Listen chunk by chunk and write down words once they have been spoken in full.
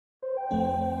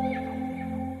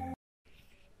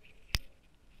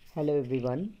Hello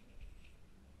everyone,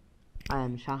 I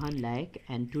am Shahan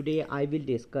and today I will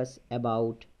discuss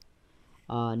about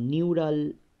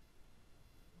neural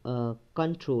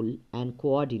control and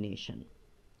coordination.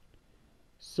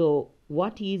 So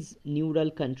what is neural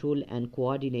control and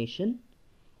coordination?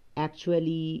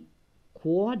 Actually,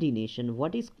 coordination,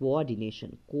 what is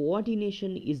coordination?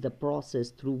 Coordination is the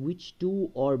process through which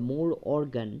two or more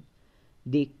organs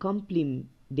they complement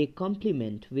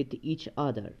with each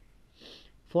other.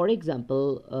 For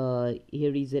example,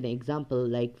 here is an example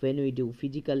like when we do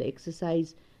physical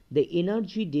exercise, the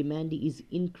energy demand is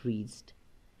increased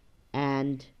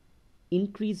and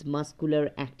increased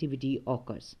muscular activity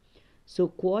occurs. So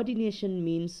coordination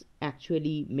means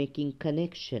actually making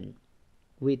connection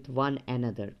with one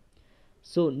another.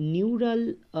 So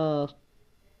neural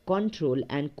control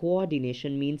and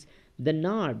coordination means the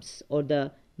nerves or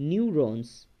the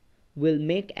neurons will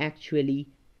make actually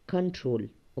control.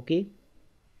 Okay,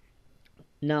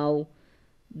 now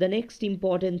the next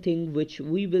important thing which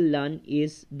we will learn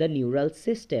is the neural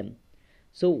system.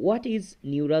 So what is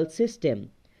neural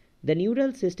system? The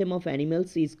neural system of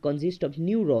animals is consist of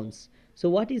neurons. So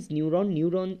what is neuron?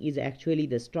 Neuron is actually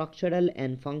the structural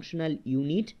and functional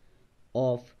unit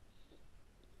of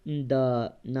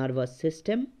the nervous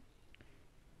system,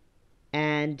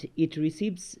 and it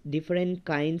receives different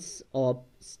kinds of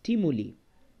stimuli.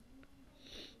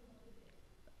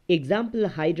 Example,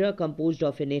 hydra composed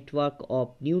of a network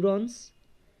of neurons,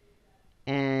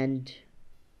 and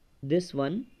this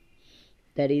one,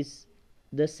 that is,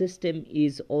 the system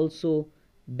is also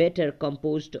better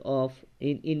composed of,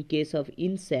 in case of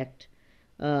insect,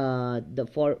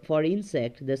 for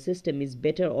insect the system is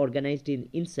better organized in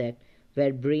insect,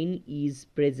 where brain is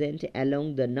present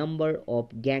along the number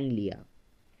of ganglia.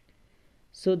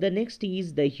 So the next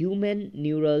is the human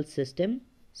neural system.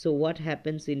 So what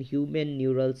happens in human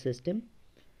neural system?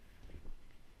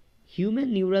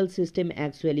 Human neural system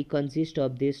actually consists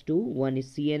of these two. One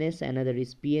is CNS, another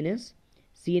is PNS.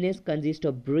 CNS consists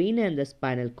of brain and the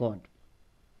spinal cord.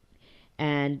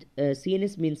 And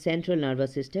CNS means central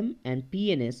nervous system, and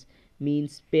PNS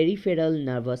means peripheral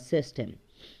nervous system.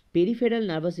 Peripheral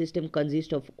nervous system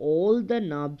consists of all the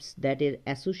nerves that are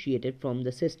associated from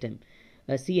the system.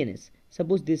 CNS.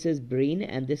 Suppose this is brain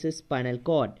and this is spinal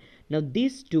cord. Now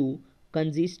these two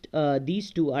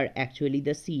are actually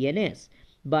the CNS,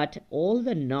 but all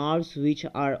the nerves which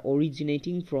are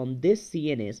originating from this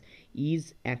CNS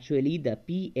is actually the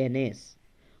PNS.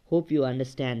 Hope you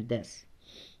understand this.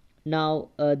 Now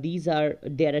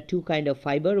there are two kind of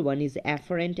fiber. One is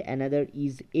afferent, another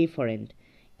is afferent.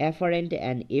 Afferent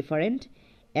and afferent.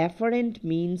 Afferent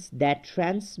means that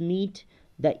transmit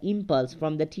the impulse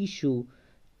from the tissue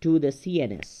to the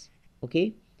CNS.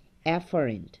 Okay,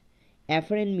 afferent.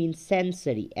 Afferent means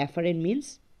sensory. Afferent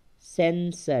means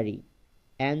sensory,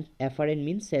 and afferent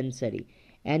means sensory,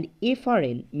 and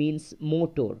afferent means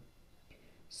motor.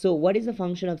 So what is the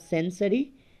function of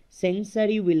sensory?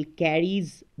 Sensory will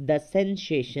carries the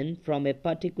sensation from a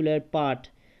particular part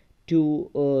to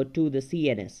the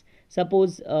CNS.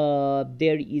 Suppose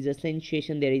there is a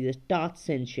sensation, there is a touch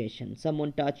sensation,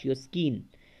 someone touch your skin.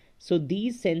 So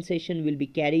these sensation will be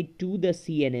carried to the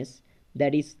CNS,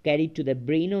 that is carried to the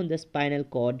brain on the spinal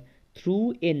cord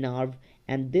through a nerve,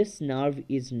 and this nerve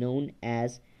is known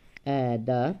as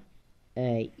that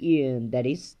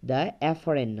is the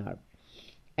afferent nerve.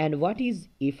 And what is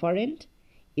efferent?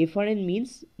 Efferent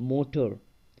means motor.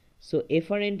 So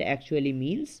efferent actually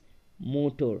means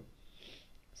motor.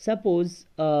 Suppose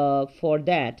for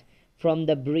that, from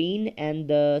the brain and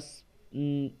the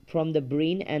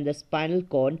spinal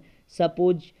cord,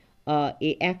 suppose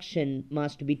a action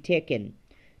must be taken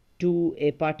to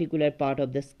a particular part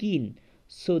of the skin,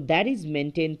 so that is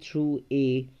maintained through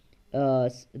a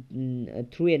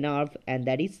nerve, and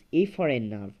that is efferent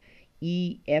nerve.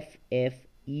 EFFERENT,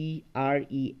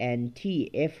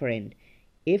 efferent.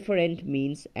 Efferent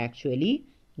means actually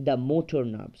the motor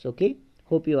nerves. Okay,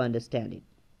 hope you understand it.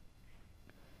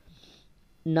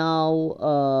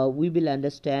 Now we will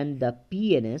understand the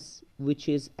PNS, which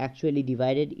is actually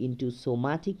divided into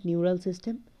somatic neural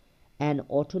system and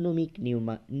autonomic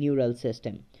neural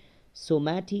system.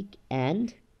 Somatic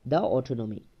and the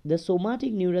autonomic. The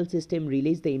somatic neural system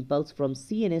relays the impulse from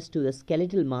CNS to the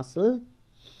skeletal muscle,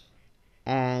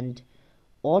 and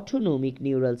autonomic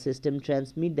neural system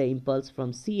transmit the impulse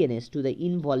from CNS to the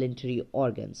involuntary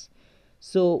organs.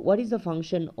 So what is the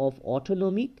function of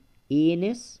autonomic?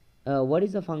 ANS. What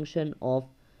is the function of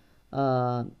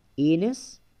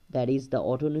ANS? That is the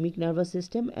autonomic nervous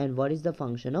system. And what is the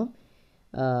function of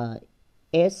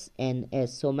SNS,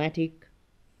 somatic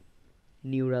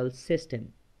neural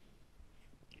system?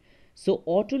 So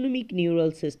autonomic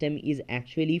neural system is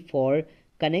actually for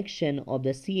connection of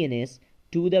the CNS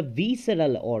to the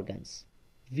visceral organs.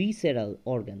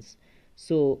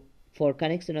 So for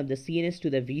connection of the CNS to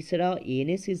the viscera,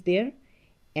 ANS is there.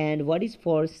 And what is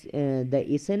for the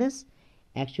SNS?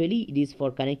 Actually, it is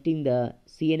for connecting the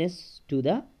CNS to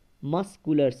the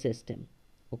muscular system.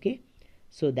 Okay,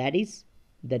 so that is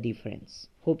the difference.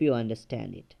 Hope you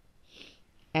understand it.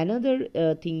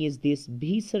 Another thing is this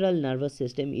visceral nervous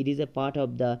system. It is a part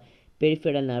of the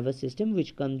peripheral nervous system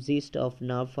which consists of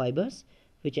nerve fibers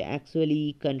which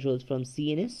actually controls from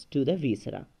CNS to the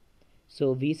viscera.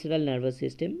 So visceral nervous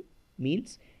system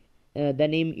means the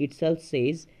name itself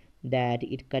says that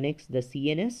it connects the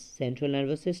CNS, central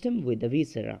nervous system, with the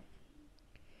viscera.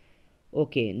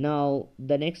 Okay, now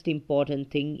the next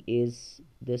important thing is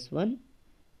this one,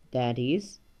 that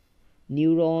is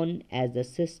neuron as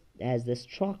the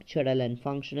structural and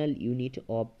functional unit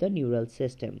of the neural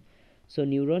system. So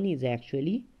neuron is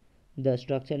actually the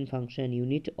structure and function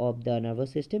unit of the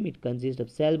nervous system. It consists of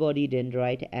cell body,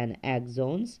 dendrite, and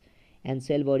axons, and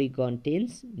cell body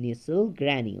contains nuclear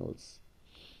granules.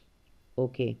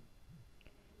 Okay,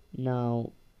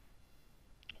 now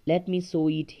let me show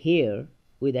it here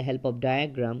with the help of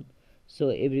diagram so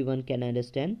everyone can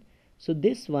understand. So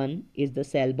this one is the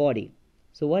cell body.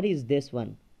 So what is this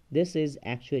one? This is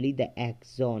actually the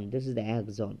axon. This is the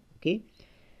axon. Okay,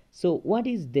 so what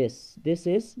is this? This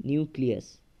is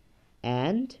nucleus.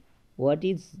 And what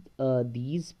is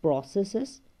these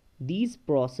processes? These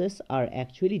processes are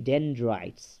actually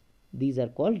dendrites. These are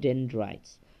called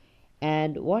dendrites.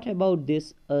 And what about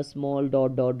this small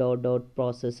dot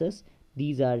processes?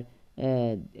 These are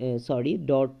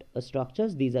dot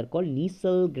structures. These are called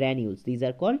nuclear granules. These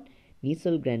are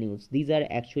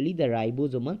actually the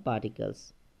ribosomal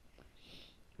particles.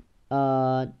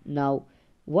 Now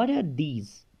what are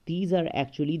these? These are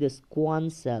actually the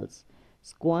Schwann cells.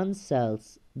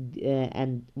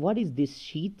 And what is this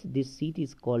sheath? This sheath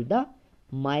is called the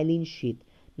myelin sheath.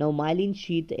 Now myelin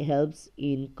sheath helps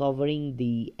in covering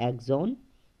the axon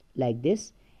like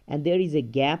this, and there is a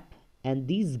gap, and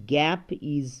this gap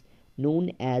is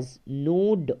known as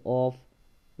node of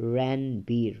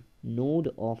Ranvier.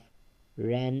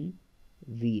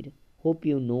 Hope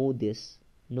you know this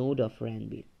node of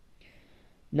Ranvier.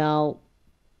 Now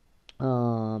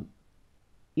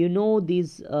you know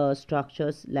these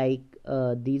structures like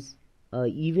these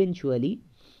eventually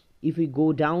if we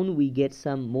go down we get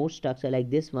some more structure like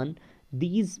this one.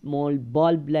 These small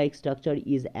bulb like structure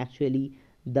is actually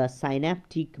the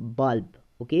synaptic bulb.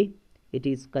 Okay, it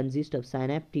is consist of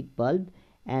synaptic bulb,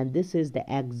 and this is the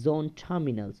axon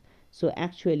terminals. So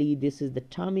actually this is the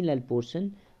terminal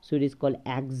portion, so it is called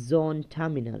axon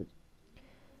terminal.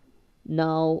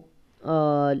 Now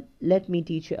let me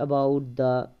teach you about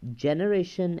the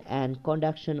generation and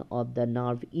conduction of the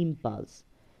nerve impulse.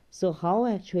 So how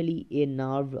actually a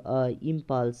nerve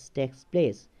impulse takes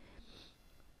place?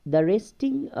 The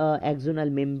resting axonal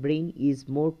membrane is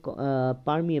more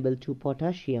permeable to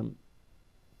potassium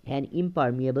and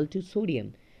impermeable to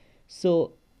sodium.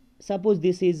 So suppose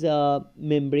this is a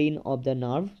membrane of the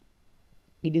nerve.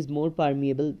 It is more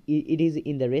permeable. It is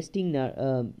in the resting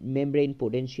membrane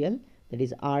potential, that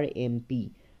is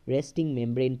RMP, resting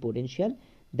membrane potential,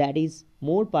 that is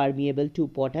more permeable to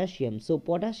potassium. So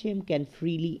potassium can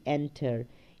freely enter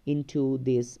into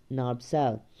this nerve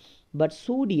cell, but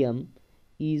sodium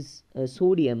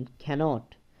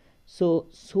cannot. So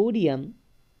sodium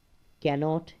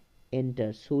cannot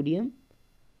enter.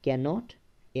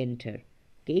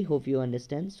 Okay, hope you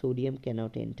understand. Sodium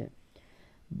cannot enter,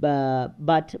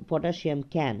 but potassium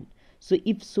can. So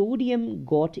if sodium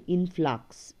got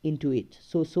influx into it,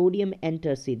 so sodium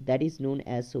enters it, that is known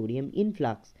as sodium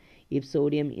influx. If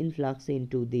sodium influx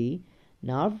into the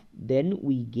nerve, then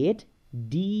we get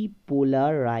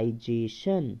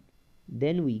depolarization.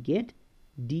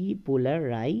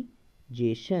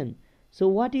 So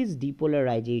what is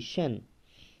depolarization?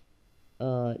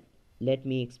 Let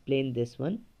me explain this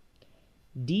one.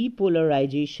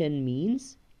 Depolarization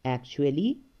means,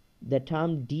 actually the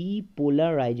term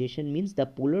depolarization means the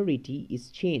polarity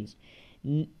is changed.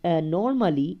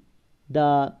 Normally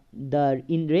the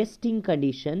in rest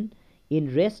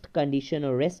condition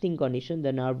or resting condition,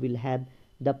 the nerve will have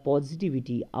the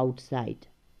positivity outside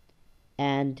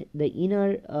and the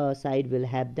inner side will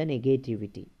have the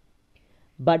negativity,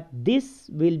 but this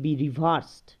will be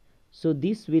reversed. So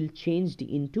this will changed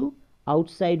into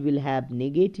outside will have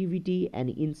negativity and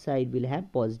inside will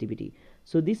have positivity.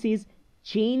 So this is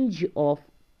change of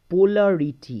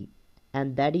polarity,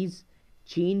 and that is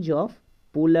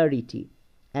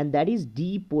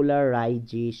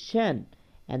depolarization,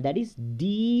 and that is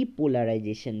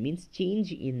depolarization, means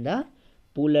change in the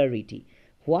polarity.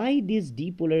 Why this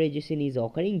depolarization is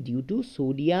occurring? Due to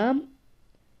sodium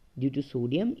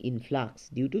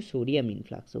influx,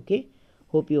 okay,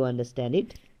 hope you understand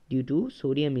it. Due to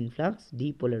sodium influx,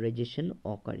 depolarization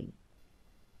occurring.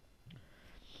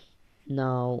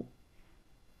 Now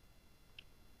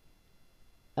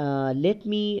let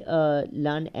me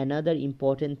learn another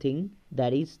important thing,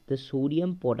 that is the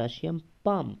sodium potassium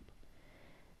pump.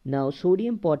 Now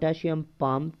sodium potassium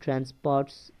pump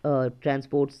transports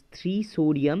 3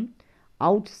 sodium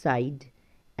outside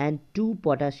and 2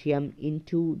 potassium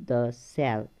into the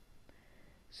cell.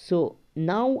 So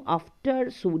now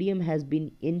after sodium has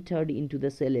been entered into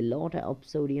the cell, a lot of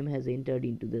sodium has entered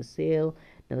into the cell.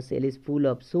 Now cell is full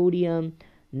of sodium.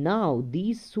 Now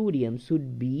these sodium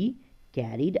should be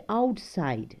carried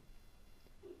outside.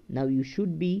 Now you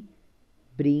should be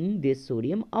bring this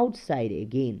sodium outside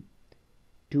again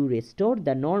to restore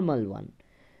the normal one.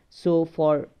 So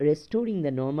for restoring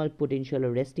the normal potential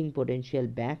or resting potential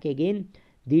back again,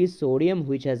 this sodium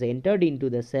which has entered into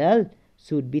the cell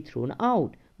should be thrown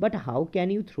out. But how can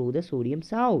you throw the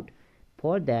sodiums out?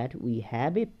 For that we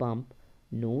have a pump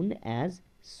known as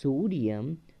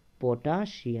sodium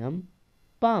potassium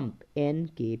pump,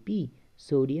 NKP.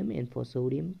 Sodium, N for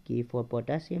sodium, K for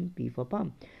potassium, P for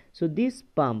pump. So this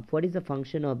pump, what is the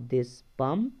function of this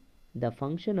pump? The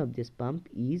function of this pump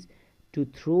is to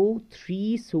throw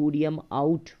 3 sodium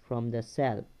out from the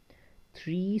cell.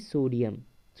 3 sodium,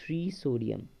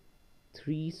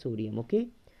 okay,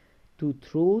 to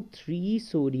throw 3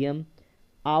 sodium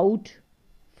out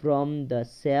from the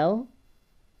cell,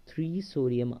 3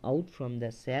 sodium out from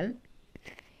the cell,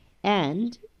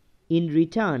 and in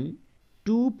return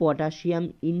 2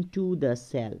 potassium into the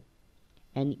cell,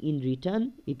 and in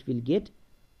return it will get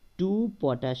 2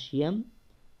 potassium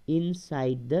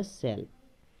inside the cell.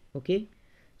 Okay,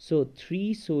 so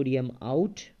 3 sodium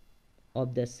out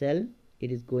of the cell,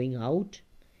 it is going out,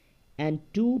 and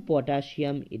 2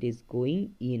 potassium it is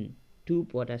going in, 2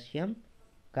 potassium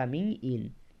coming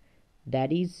in.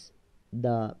 That is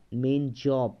the main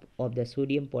job of the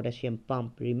sodium potassium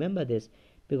pump. Remember this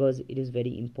because it is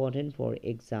very important for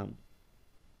exam.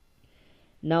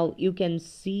 Now you can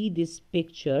see this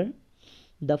picture.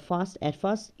 At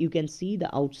first you can see the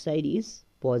outside is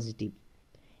positive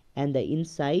and the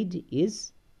inside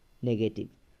is negative.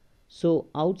 So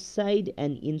outside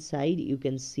and inside you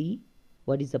can see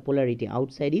what is the polarity.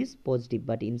 Outside is positive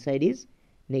but inside is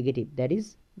negative. That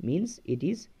is means it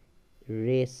is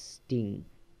resting.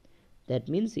 That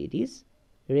means it is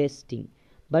resting.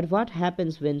 But what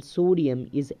happens when sodium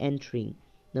is entering?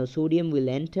 Now sodium will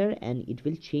enter and it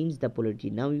will change the polarity.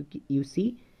 Now you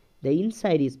see the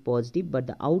inside is positive but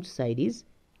the outside is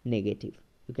negative.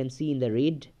 You can see in the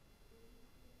red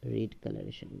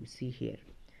coloration, you see here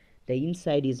the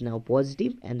inside is now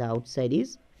positive and the outside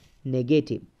is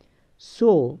negative.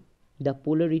 So the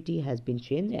polarity has been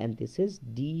changed and this is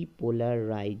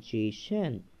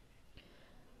depolarization.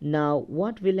 Now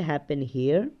what will happen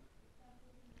here?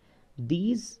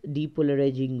 These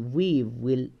depolarizing wave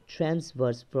will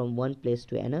transverse from one place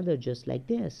to another just like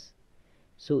this.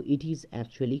 So it is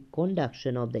actually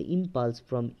conduction of the impulse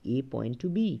from A point to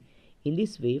B. In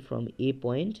this way, from A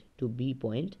point to B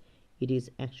point, it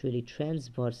is actually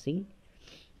transversing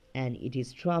and it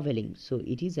is traveling. So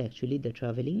it is actually the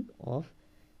traveling of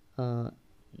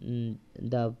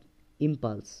the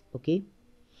impulse. Okay.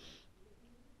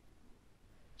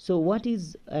 So what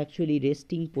is actually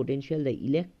resting potential? The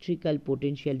electrical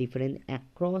potential difference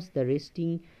across the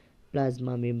resting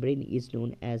plasma membrane is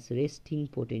known as resting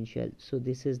potential. So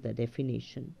this is the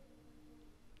definition.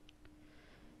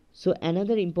 So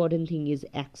another important thing is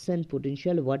action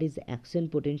potential. What is action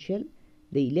potential?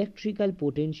 The electrical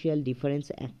potential difference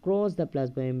across the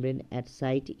plasma membrane at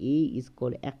site A is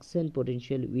called action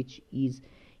potential, which is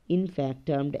in fact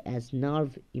termed as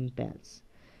nerve impulse.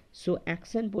 So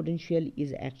action potential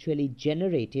is actually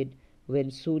generated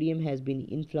when sodium has been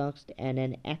influxed and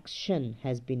an action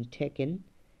has been taken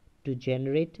to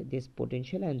generate this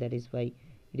potential, and that is why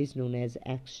it is known as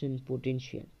action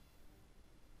potential.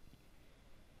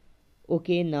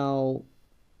 Okay, now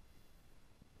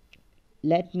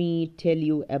let me tell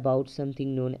you about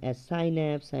something known as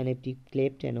synapse, synaptic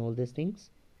cleft, and all these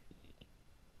things.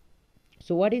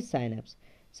 So what is synapse?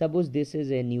 Suppose this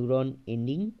is a neuron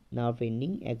ending, nerve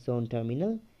ending, axon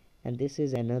terminal, and this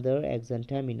is another axon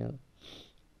terminal.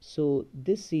 So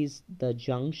this is the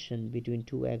junction between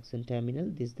two axon terminal.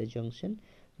 This is the junction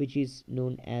which is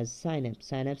known as synapse.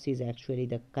 Synapse is actually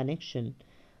the connection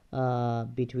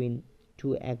between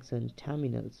two axon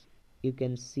terminals. You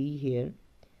can see here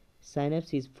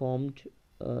synapse is formed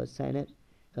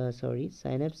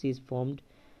synapse is formed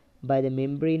by the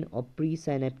membrane of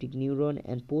presynaptic neuron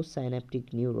and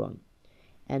postsynaptic neuron,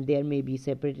 and there may be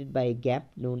separated by a gap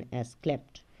known as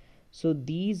cleft. So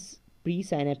these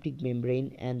presynaptic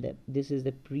membrane and this is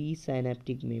the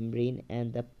presynaptic membrane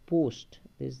and the post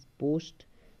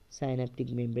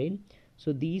synaptic membrane.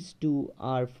 So these two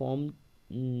are forming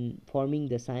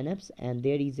the synapse, and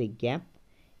there is a gap,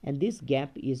 and this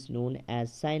gap is known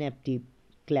as synaptic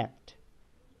cleft.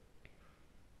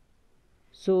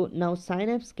 So now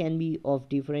synapse can be of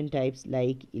different types,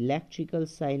 like electrical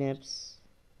synapse,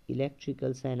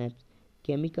 chemical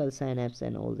synapse,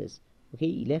 and all this.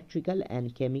 Okay, electrical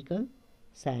and chemical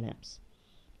synapse.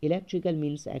 Electrical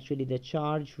means actually the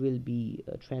charge will be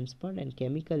transferred, and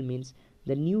chemical means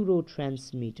the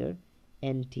neurotransmitter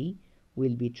NT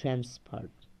will be transferred.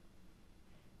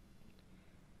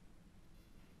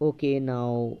 Okay,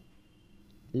 now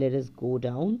let us go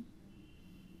down.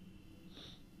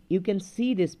 You can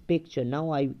see this picture.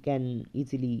 Now I can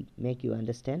easily make you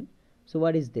understand. So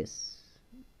what is this?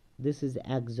 This is the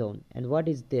axon. And what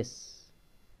is this?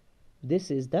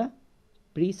 This is the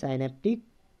presynaptic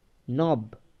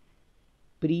knob.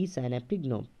 Presynaptic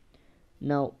knob.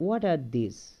 Now what are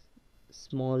these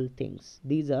small things?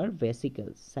 These are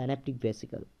vesicles, synaptic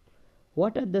vesicle.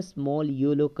 What are the small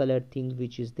yellow colored things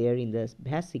which is there in the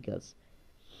vesicles?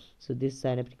 So this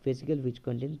synaptic vesicle which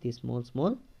contains this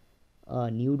small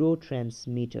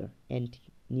neurotransmitter and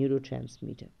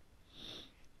neurotransmitter.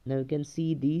 Now you can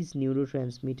see these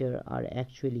neurotransmitter are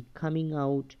actually coming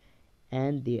out,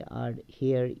 and they are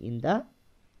here in the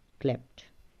cleft.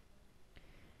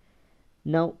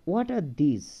 Now what are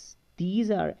these?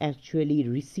 These are actually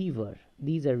receiver.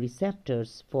 These are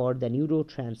receptors for the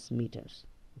neurotransmitters.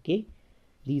 Okay,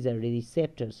 these are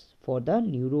receptors for the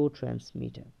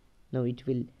neurotransmitter. Now it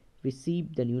will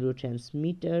receive the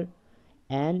neurotransmitter,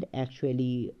 and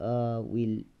actually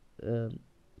will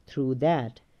through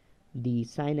that the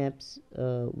synapse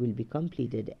will be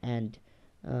completed, and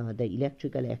the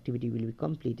electrical activity will be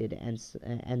completed,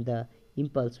 and the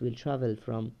impulse will travel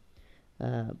from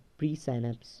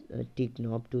presynaptic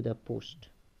knob to the post.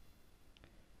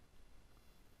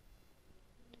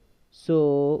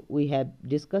 So we have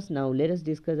discussed. Now let us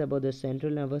discuss about the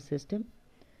central nervous system,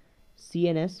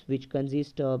 CNS, which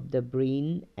consists of the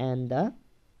brain and the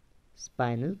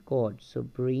spinal cord. So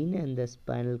brain and the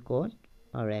spinal cord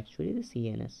are actually the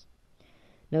CNS.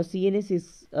 Now CNS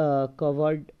is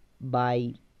covered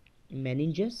by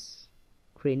meninges,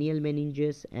 cranial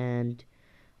meninges, and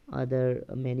other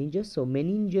meninges. So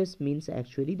meninges means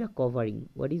actually the covering.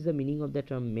 What is the meaning of the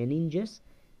term meninges?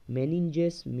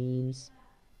 Meninges means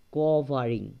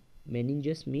covering.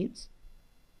 Meninges means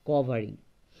covering.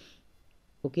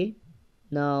 Okay,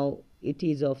 now it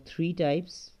is of three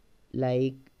types,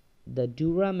 like the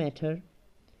dura mater,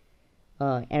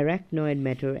 arachnoid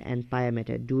matter, and pia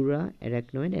mater. Dura,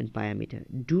 arachnoid, and pia mater.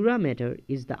 Dura mater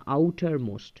is the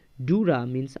outermost. Dura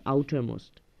means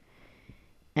outermost,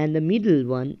 and the middle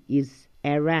one is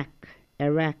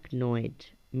arachnoid.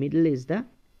 Middle is the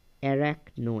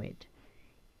arachnoid,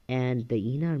 and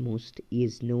the innermost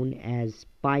is known as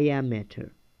pia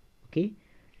mater. Okay,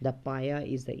 the pia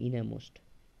is the innermost.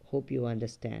 Hope you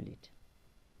understand it.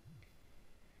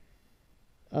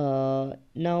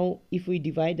 Now if we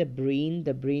divide the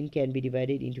brain can be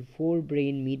divided into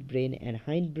forebrain, midbrain, and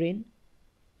hindbrain.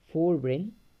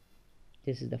 Forebrain,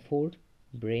 this is the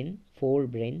forebrain,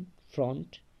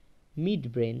 front,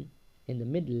 midbrain in the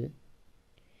middle,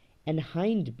 and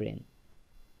hindbrain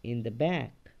in the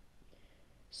back.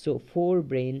 So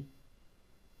forebrain,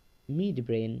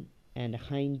 midbrain, and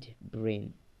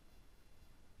hindbrain.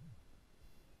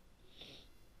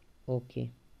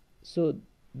 Okay, so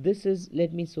this is,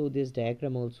 let me show this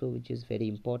diagram also, which is very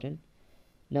important.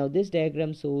 Now this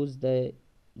diagram shows the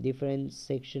different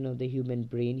section of the human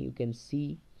brain. You can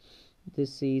see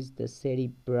this is the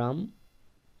cerebrum,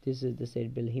 this is the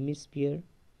cerebral hemisphere,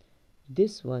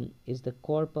 this one is the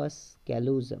corpus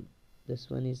callosum, this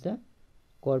one is the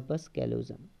corpus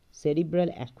callosum, cerebral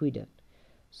aqueduct.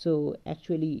 So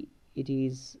actually it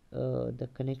is the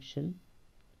connection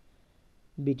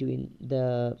between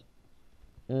the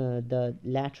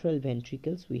lateral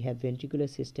ventricles. We have ventricular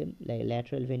system, like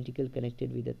lateral ventricle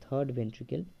connected with the third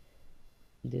ventricle.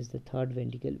 This is the third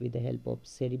ventricle with the help of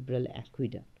cerebral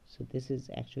aqueduct. So this is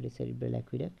actually cerebral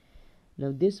aqueduct.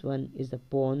 Now this one is the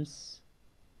pons,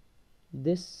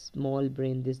 this small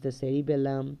brain, this is the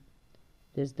cerebellum,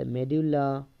 this is the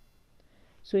medulla.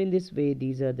 So in this way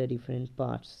these are the different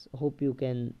parts. Hope you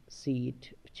can see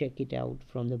it, check it out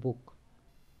from the book.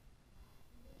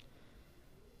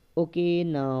 Okay,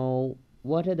 now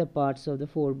what are the parts of the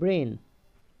forebrain?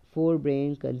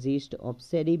 forebrain consists of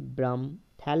cerebrum,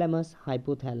 thalamus,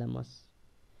 hypothalamus,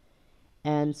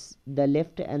 and the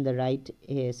left and the right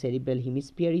cerebral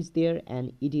hemisphere is there,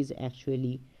 and it is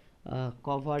actually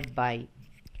covered by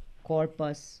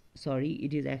corpus, sorry,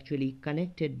 it is actually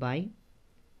connected by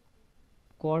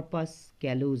corpus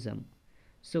callosum.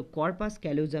 So corpus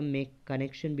callosum make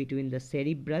connection between the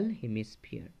cerebral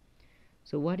hemisphere.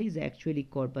 So what is actually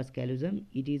corpus callosum?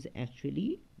 It is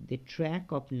actually the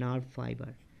track of nerve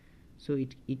fiber. So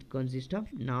it consists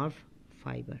of nerve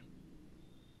fiber.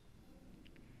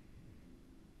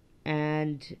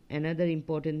 And another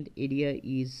important area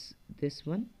is this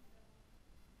one,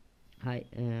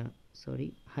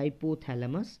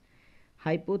 hypothalamus.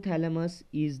 Hypothalamus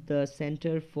is the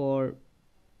center for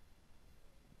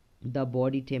the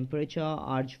body temperature,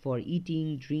 urge for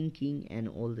eating, drinking, and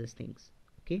all these things.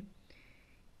 Okay,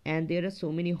 and there are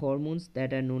so many hormones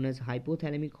that are known as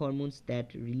hypothalamic hormones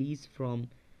that release from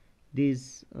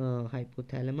this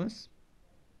hypothalamus,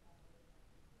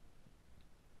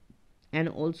 and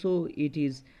also it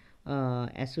is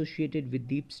associated with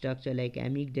deep structure like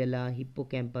amygdala,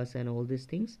 hippocampus, and all these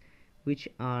things, which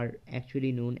are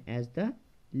actually known as the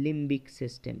limbic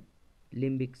system.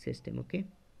 Okay,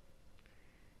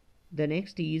 the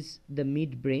next is the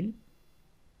midbrain.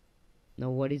 Now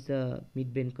what is the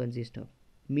midbrain consist of?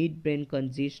 Midbrain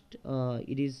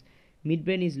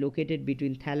is located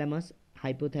between thalamus,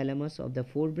 hypothalamus of the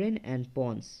forebrain, and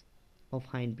pons of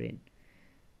hindbrain.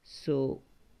 So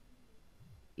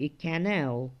a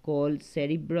canal called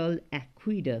cerebral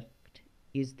aqueduct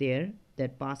is there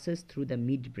that passes through the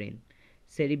midbrain.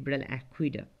 Cerebral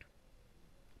aqueduct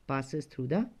passes through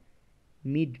the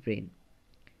midbrain.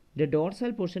 The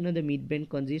dorsal portion of the midbrain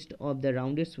consists of the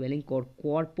rounded swelling called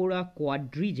corpora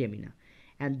quadrigemina,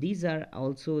 and these are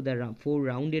also the four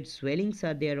rounded swellings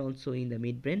are there also in the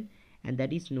midbrain, and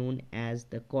that is known as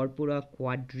the corpora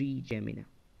quadrigemina.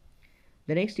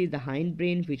 The next is the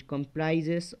hindbrain, which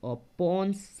comprises of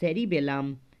pons,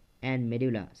 cerebellum, and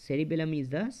medulla. Cerebellum is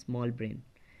the small brain.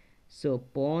 So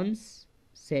pons,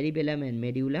 cerebellum, and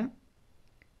medulla.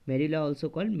 Medulla also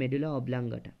called medulla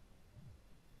oblongata.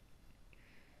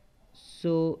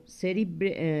 So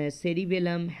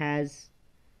cerebellum has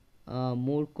a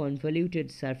more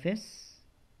convoluted surface,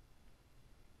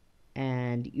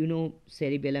 and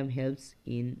cerebellum helps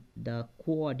in the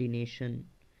coordination,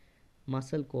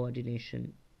 muscle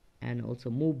coordination, and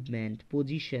also movement,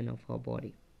 position of our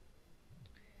body.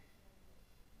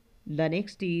 The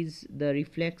next is the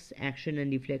reflex action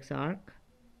and reflex arc.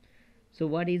 So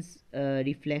what is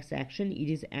reflex action? It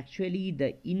is actually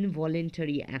the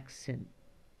involuntary action.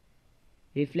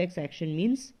 Reflex action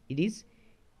means it is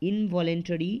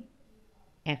involuntary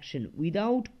action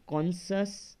without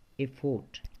conscious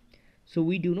effort. So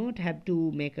we do not have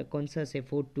to make a conscious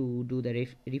effort to do the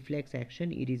reflex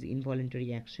action. It is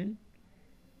involuntary action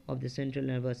of the central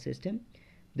nervous system.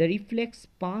 The reflex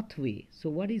pathway. So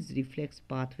what is reflex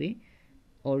pathway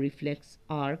or reflex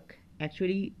arc?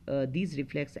 Actually this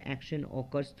reflex action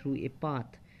occurs through a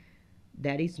path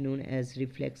that is known as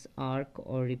reflex arc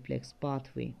or reflex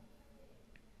pathway.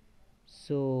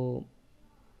 So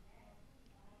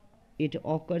it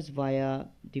occurs via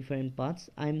different paths.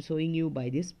 I am showing you by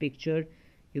this picture,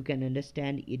 you can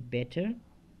understand it better.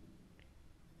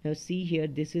 Now see here,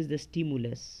 this is the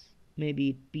stimulus,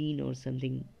 maybe pin or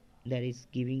something that is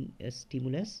giving a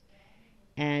stimulus,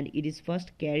 and it is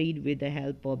first carried with the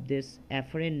help of this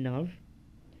afferent nerve,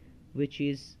 which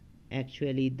is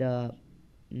actually the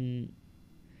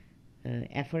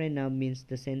afferent nerve means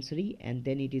the sensory, and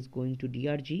then it is going to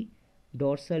DRG,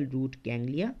 dorsal root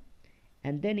ganglia,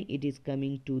 and then it is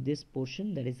coming to this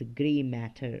portion, that is the gray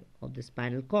matter of the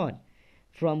spinal cord.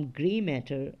 From gray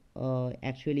matter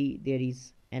actually there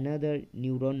is another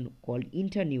neuron called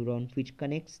interneuron, which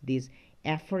connects this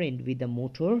afferent with the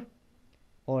motor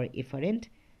or efferent.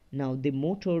 Now the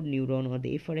motor neuron or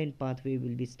the efferent pathway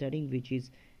will be studying, which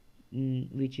is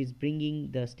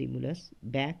bringing the stimulus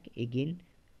back again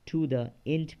to the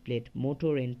end plate,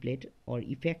 motor end plate or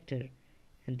effector,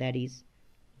 and that is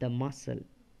the muscle.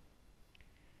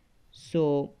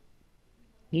 So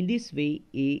in this way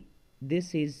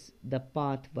this is the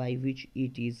path by which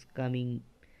it is coming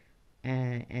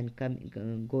and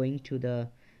going to the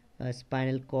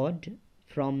spinal cord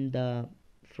from the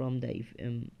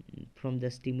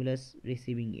stimulus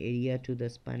receiving area to the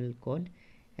spinal cord,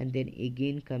 and then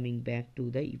again coming back to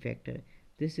the effector.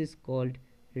 This is called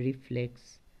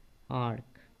reflex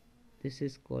arc. This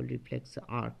is called reflex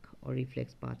arc or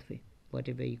reflex pathway,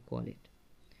 whatever you call it.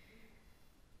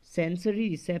 Sensory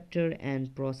receptor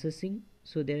and processing.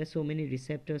 So there are so many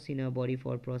receptors in our body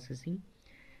for processing.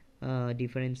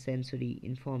 different sensory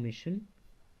information.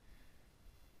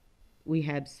 We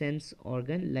have sense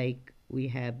organ, like we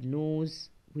have nose,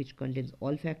 which contains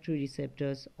olfactory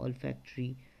receptors.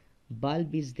 Olfactory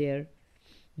bulb is there.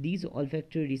 These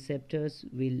olfactory receptors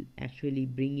will actually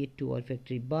bring it to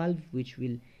olfactory bulb, which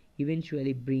will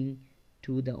eventually bring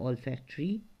to the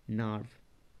olfactory nerve.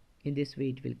 In this way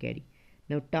it will carry.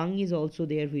 Now tongue is also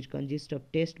there, which consists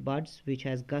of taste buds, which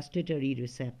has gustatory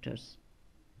receptors.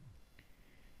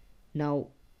 Now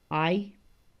eye,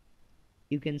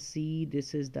 you can see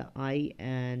this is the eye,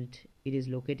 and it is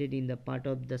located in the part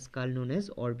of the skull known as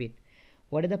orbit.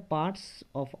 What are the parts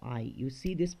of eye? You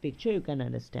see this picture, you can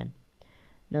understand.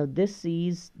 Now this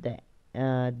is the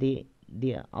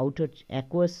outer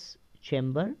aqueous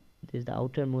chamber. This is the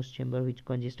outermost chamber, which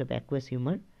consists of aqueous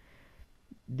humor.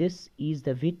 This is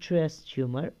the vitreous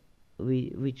humor,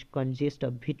 which consists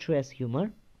of vitreous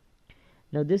humor.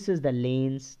 Now this is the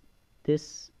lens.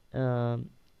 This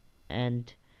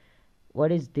and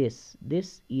what is this?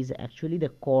 This is actually the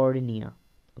cornea.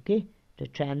 Okay, the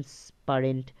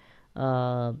transparent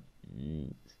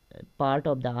part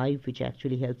of the eye, which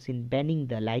actually helps in bending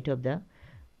the light of the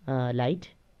light.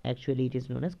 Actually it is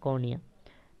known as cornea.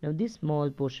 Now this small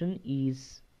portion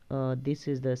is this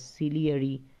is the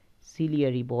ciliary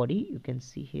body. You can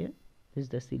see here, this is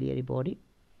the ciliary body.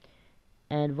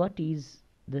 And what is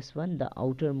this one? The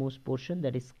outermost portion,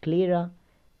 that is sclera,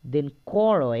 then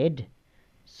choroid.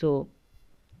 So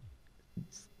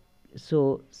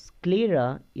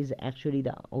sclera is actually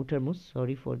the outermost.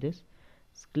 Sorry for this.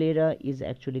 Sclera is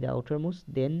actually the outermost,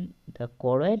 then the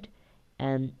choroid,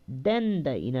 and then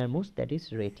the innermost, that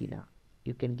is retina.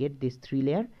 You can get this three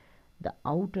layer: the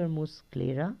outermost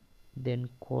sclera, then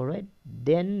choroid,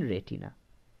 then retina.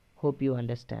 Hope you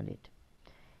understand it.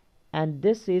 And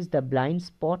this is the blind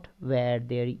spot, where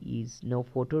there is no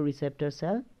photoreceptor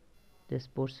cell. This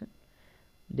portion,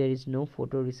 there is no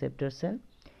photoreceptor cell,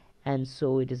 and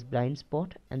so it is blind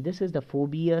spot. And this is the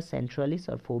fovea centralis,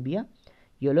 or fovea,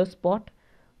 yellow spot,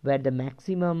 where the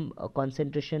maximum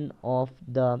concentration of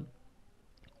the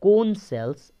cone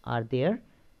cells are there.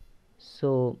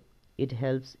 So it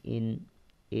helps in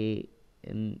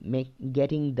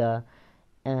getting the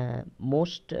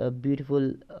most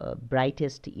beautiful,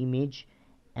 brightest image,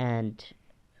 and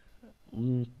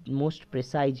most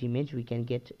precise image we can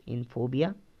get in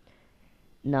fovea.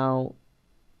 Now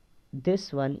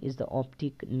this one is the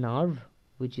optic nerve,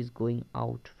 which is going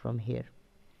out from here.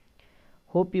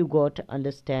 Hope you got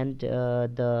understand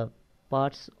the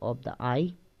parts of the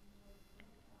eye.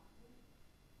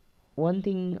 One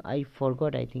thing I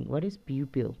forgot, I think. What is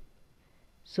pupil?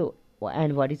 So,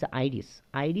 and what is the iris?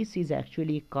 Iris is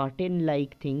actually a curtain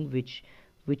like thing which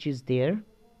is there,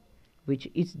 which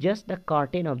is just the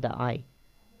curtain of the eye,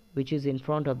 which is in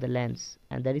front of the lens,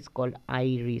 and that is called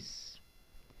iris.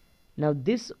 Now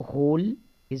this hole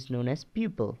is known as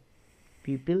pupil.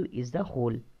 Pupil is the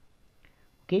hole.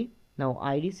 Okay, now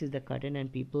iris is the curtain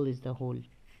and pupil is the hole.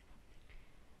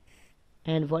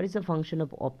 And what is the function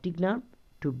of optic nerve?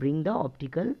 To bring the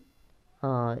optical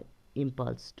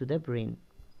impulse to the brain.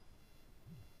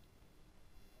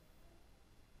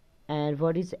 And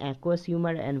what is aqueous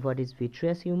humor and what is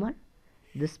vitreous humor?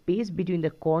 The space between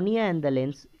the cornea and the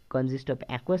lens consists of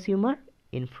aqueous humor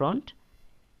in front,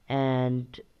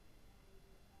 and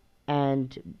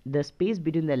the space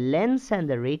between the lens and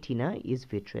the retina is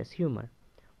vitreous humor.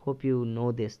 Hope you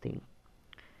know this thing.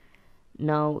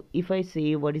 Now if I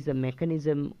say what is the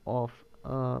mechanism of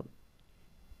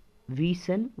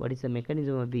vision, what is the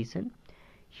mechanism of vision?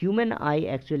 Human eye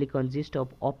actually consists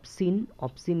of opsin.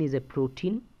 Opsin is a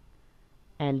protein,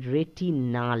 and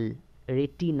retinal.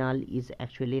 Retinal is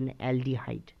actually an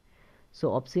aldehyde. So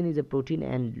opsin is a protein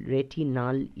and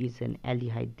retinal is an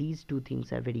aldehyde. These two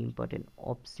things are very important,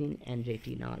 opsin and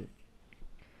retinal.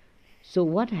 So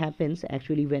what happens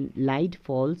actually when light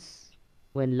falls,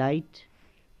 when light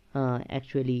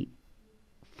actually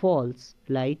falls,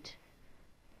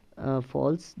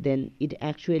 then it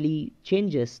actually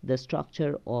changes the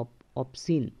structure of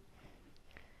opsin,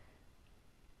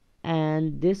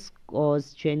 and this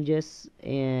cause changes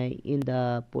in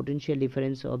the potential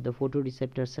difference of the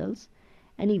photoreceptor cells,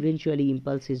 and eventually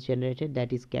impulse is generated,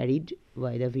 that is carried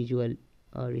by the visual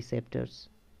receptors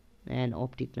and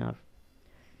optic nerve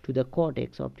to the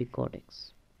cortex, optic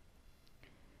cortex.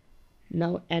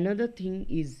 Now another thing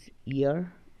is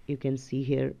ear. You can see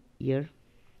here ear.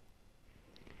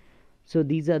 So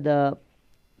these are the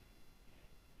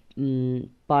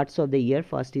parts of the ear.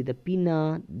 First is the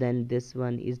pinna, then this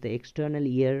one is the external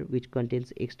ear, which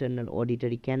contains external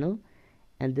auditory canal,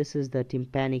 and this is the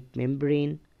tympanic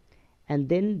membrane, and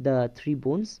then the three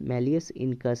bones, malleus,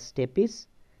 incus, stapes,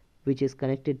 which is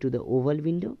connected to the oval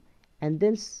window, and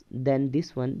then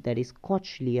this one, that is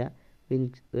cochlea,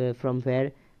 from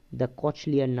where the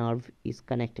cochlear nerve is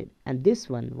connected. And this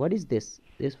one, what is this?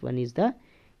 This one is the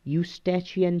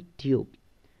eustachian tube.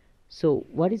 So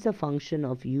what is the function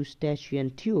of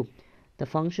eustachian tube? The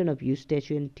function of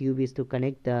eustachian tube is to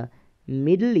connect the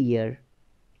middle ear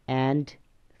and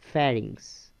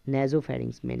pharynx,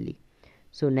 nasopharynx mainly.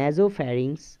 So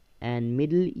nasopharynx and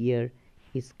middle ear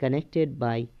is connected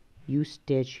by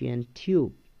eustachian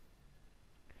tube.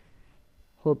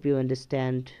 Hope you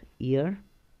understand ear.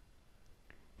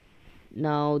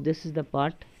 Now this is the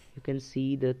part, you can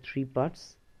see the three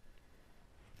parts.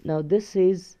 Now this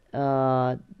is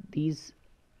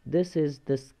this is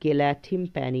the scala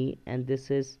tympani, and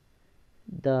this is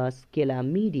the scala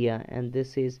media, and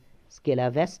this is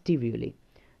scala vestibuli.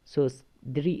 So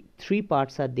three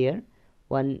parts are there.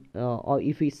 One, or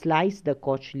if we slice the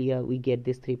cochlea, we get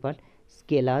this three part: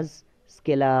 scalas,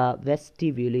 scala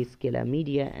vestibuli, scala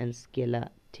media, and scala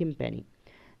tympani.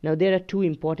 Now there are two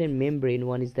important membrane.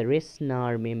 One is the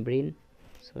Resnar membrane.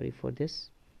 Sorry for this,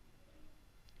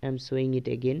 I'm showing it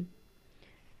again.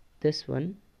 This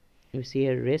one, you see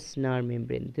here, Resnar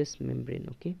membrane, this membrane.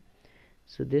 Okay,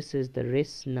 so this is the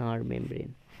Resnar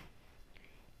membrane.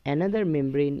 Another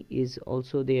membrane is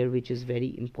also there, which is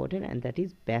very important, and that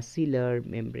is basilar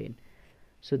membrane.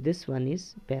 So this one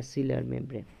is basilar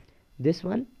membrane, this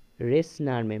one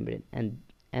Resnar membrane,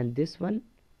 and this one,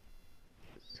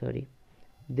 sorry,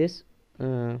 this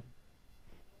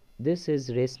this is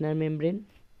Resnar membrane,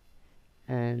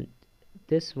 and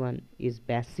this one is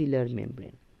basilar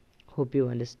membrane. Hope you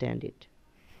understand it.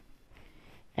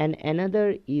 And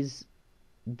another is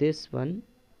this one,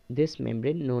 this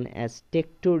membrane known as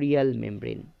tectorial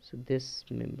membrane. So this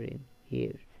membrane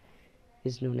here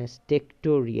is known as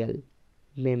tectorial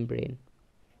membrane.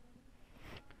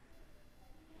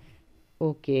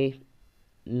 Okay,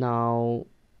 now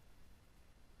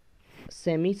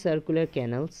semicircular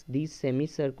canals. These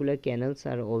semicircular canals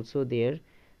are also there.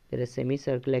 There are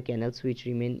semicircular canals which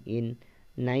remain in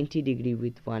 90 degree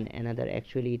with one another.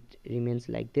 Actually it remains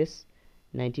like this,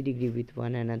 90 degree with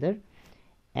one another.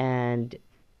 And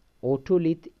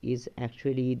otolith is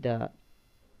actually the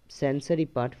sensory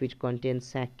part which contains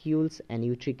sacules and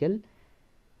utricle.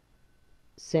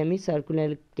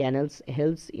 Semicircular canals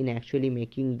helps in actually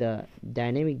making the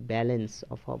dynamic balance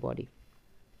of our body.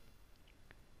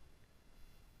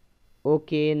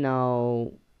 Okay,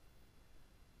 now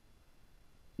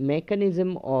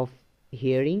mechanism of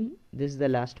hearing. This is the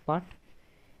last part.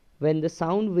 When the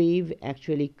sound wave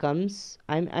actually comes,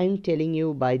 I'm telling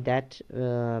you by that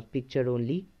picture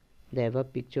only. The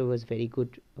above picture was very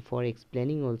good for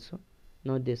explaining also,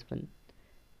 not this one,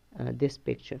 this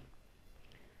picture.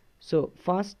 So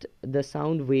first the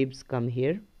sound waves come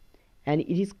here, and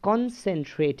it is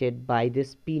concentrated by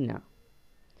this pinna.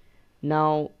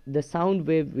 Now the sound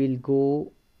wave will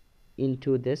go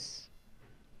into this,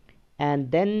 and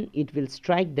then it will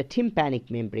strike the tympanic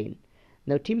membrane.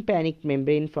 Now tympanic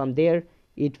membrane, from there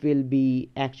it will be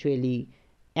actually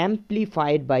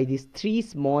amplified by these three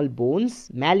small bones,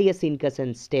 malleus, incus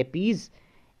and stapes,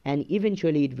 and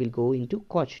eventually it will go into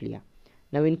cochlea.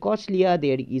 Now in cochlea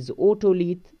there is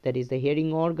otolith, that is the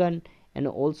hearing organ, and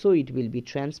also it will be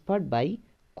transferred by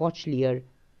cochlear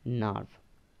nerve.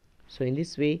 So in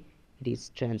this way it is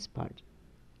transferred.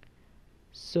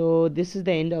 So this is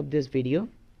the end of this video.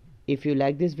 If you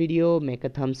like this video, make a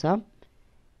thumbs up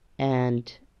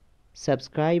and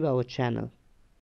subscribe our channel.